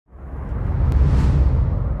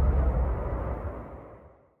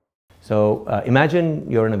So imagine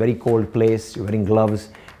you're in a very cold place, you're wearing gloves,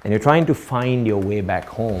 and you're trying to find your way back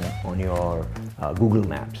home on your Google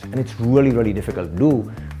Maps. And it's really, really difficult to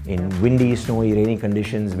do in windy, snowy, rainy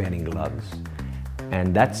conditions wearing gloves.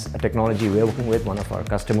 And that's a technology we're working with one of our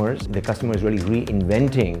customers. The customer is really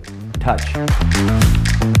reinventing touch.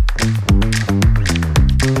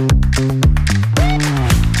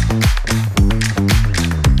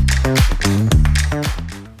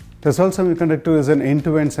 Tessolve Semiconductor is an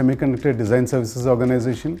end-to-end semiconductor design services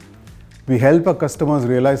organization. We help our customers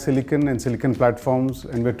realize silicon and silicon platforms,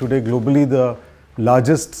 and we're today globally the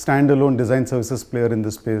largest standalone design services player in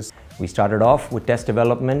this space. We started off with test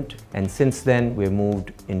development, and since then we've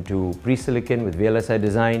moved into pre-silicon with VLSI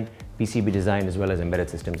design, PCB design, as well as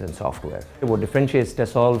embedded systems and software. What differentiates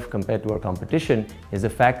Tessolve compared to our competition is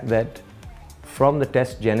the fact that from the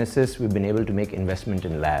test genesis, we've been able to make investment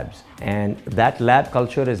in labs. And that lab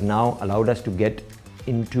culture has now allowed us to get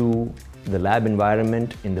into the lab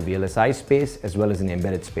environment in the VLSI space as well as in the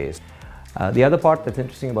embedded space. The other part that's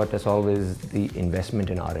interesting about Tessolve is the investment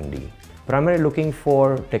in R&D. Primarily looking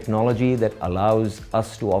for technology that allows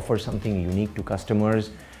us to offer something unique to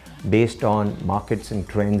customers based on markets and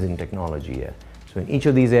trends in technology. So in each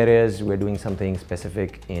of these areas, we're doing something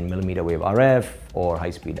specific in millimeter wave RF or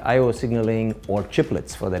high-speed I/O signaling or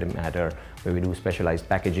chiplets for that matter, where we do specialized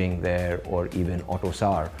packaging there, or even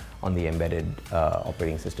AutoSAR on the embedded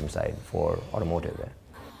operating system side for automotive there.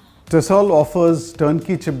 Tessolve offers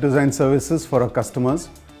turnkey chip design services for our customers.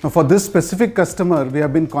 Now for this specific customer, we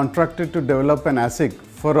have been contracted to develop an ASIC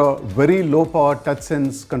for a very low power touch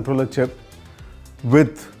sense controller chip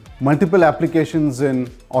with multiple applications in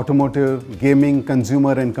automotive, gaming,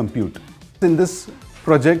 consumer and compute. In this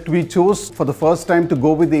project, we chose for the first time to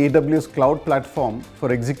go with the AWS cloud platform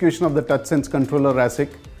for execution of the touchsense controller ASIC.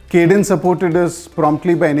 Cadence supported us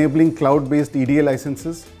promptly by enabling cloud-based EDA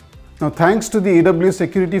licenses. Now, thanks to the AWS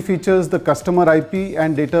security features, the customer IP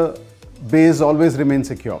and database always remain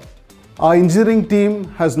secure. Our engineering team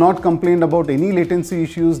has not complained about any latency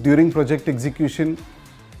issues during project execution,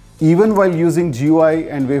 even while using GUI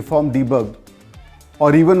and waveform debug,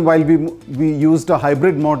 or even while we used a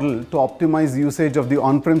hybrid model to optimize usage of the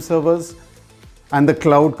on-prem servers and the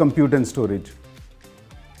cloud compute and storage.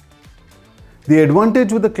 The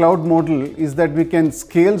advantage with the cloud model is that we can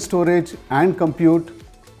scale storage and compute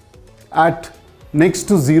at next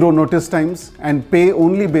to zero notice times and pay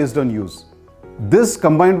only based on use. This,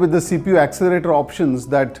 combined with the CPU accelerator options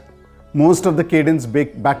that most of the Cadence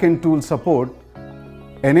backend tools support,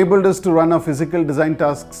 enabled us to run our physical design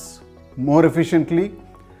tasks more efficiently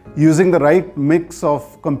using the right mix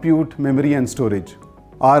of compute, memory and storage.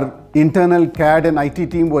 Our internal CAD and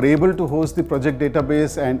IT team were able to host the project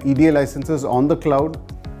database and EDA licenses on the cloud,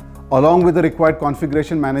 along with the required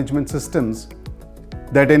configuration management systems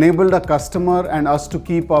that enabled our customer and us to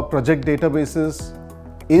keep our project databases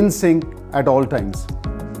in sync at all times.